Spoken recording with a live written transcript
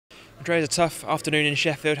Andre, it's a tough afternoon in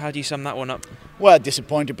Sheffield. How do you sum that one up? Well,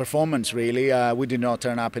 disappointing performance really. We did not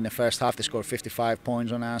turn up in the first half. They scored 55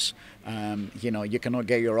 points on us. You cannot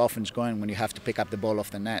get your offense going when you have to pick up the ball off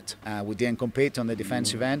the net. We didn't compete on the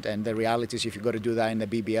defensive end, and the reality is if you've got to do that in the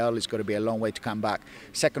BBL, it's got to be a long way to come back.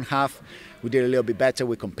 Second half, we did a little bit better.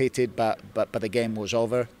 We competed, but the game was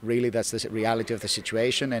over. Really, that's the reality of the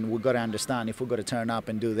situation, and we've got to understand if we're going to turn up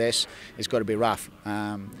and do this, it's got to be rough.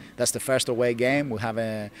 That's the first away game. We have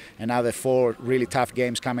another 4 really tough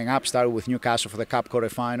games coming up. Started with Newcastle for the Cup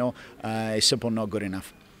quarter-final. It's simply not good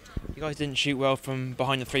enough. You guys didn't shoot well from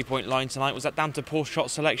behind the three-point line tonight. Was that down to poor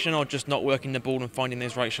shot selection or just not working the ball and finding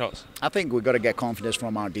those right shots? I think we've got to get confidence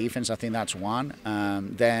from our defense. I think that's one.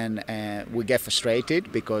 Then we get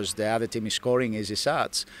frustrated because the other team is scoring easy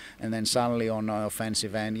shots. And then suddenly on our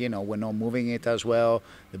offensive end, we're not moving it as well.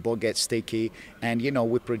 The ball gets sticky. And,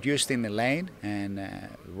 we produced in the lane. And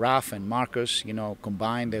Raf and Marcus,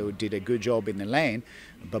 combined, they did a good job in the lane.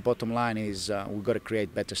 But bottom line is we've got to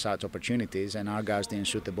create better shot opportunities. And our guys didn't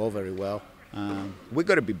shoot the ball very well. We've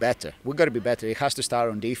got to be better. We've got to be better. It has to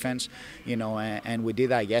start on defense, and we did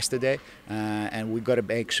that yesterday. And we've got to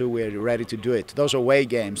make sure we're ready to do it. Those away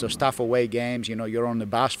games, those tough away games, you're on the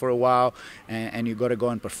bus for a while and you've got to go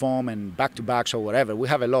and perform and back-to-backs or whatever. We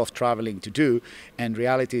have a lot of traveling to do, and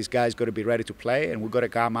reality is guys got to be ready to play, and we've got to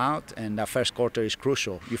come out, and that first quarter is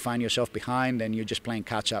crucial. You find yourself behind and you're just playing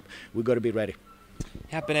catch-up. We've got to be ready.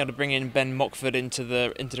 You have been able to bring in Ben Mockford into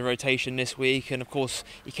the rotation this week, and of course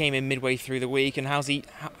he came in midway through the week. And how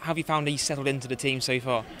have you found he's settled into the team so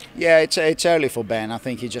far? Yeah, it's early for Ben. I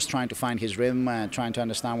think he's just trying to find his rhythm, trying to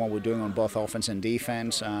understand what we're doing on both offense and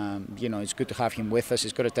defense. It's good to have him with us.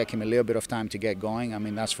 It's going to take him a little bit of time to get going. I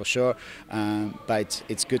mean, that's for sure. But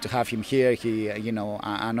it's good to have him here.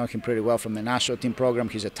 I know him pretty well from the national team program.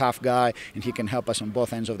 He's a tough guy, and he can help us on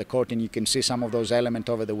both ends of the court. And you can see some of those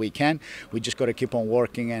elements over the weekend. We just got to keep on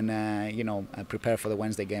working and prepare for the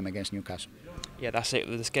Wednesday game against Newcastle. Yeah, that's it.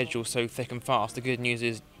 The schedule's so thick and fast. The good news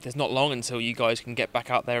is there's not long until you guys can get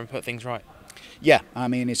back out there and put things right. Yeah, I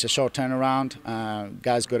mean, it's a short turnaround.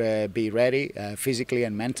 Guys got to be ready physically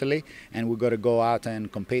and mentally, and we've got to go out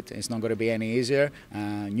and compete. It's not going to be any easier.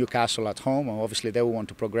 Newcastle at home, obviously they will want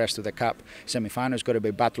to progress to the Cup semi-final. It's got to be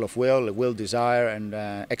a battle of will, desire and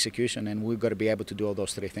execution, and we've got to be able to do all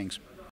those 3 things.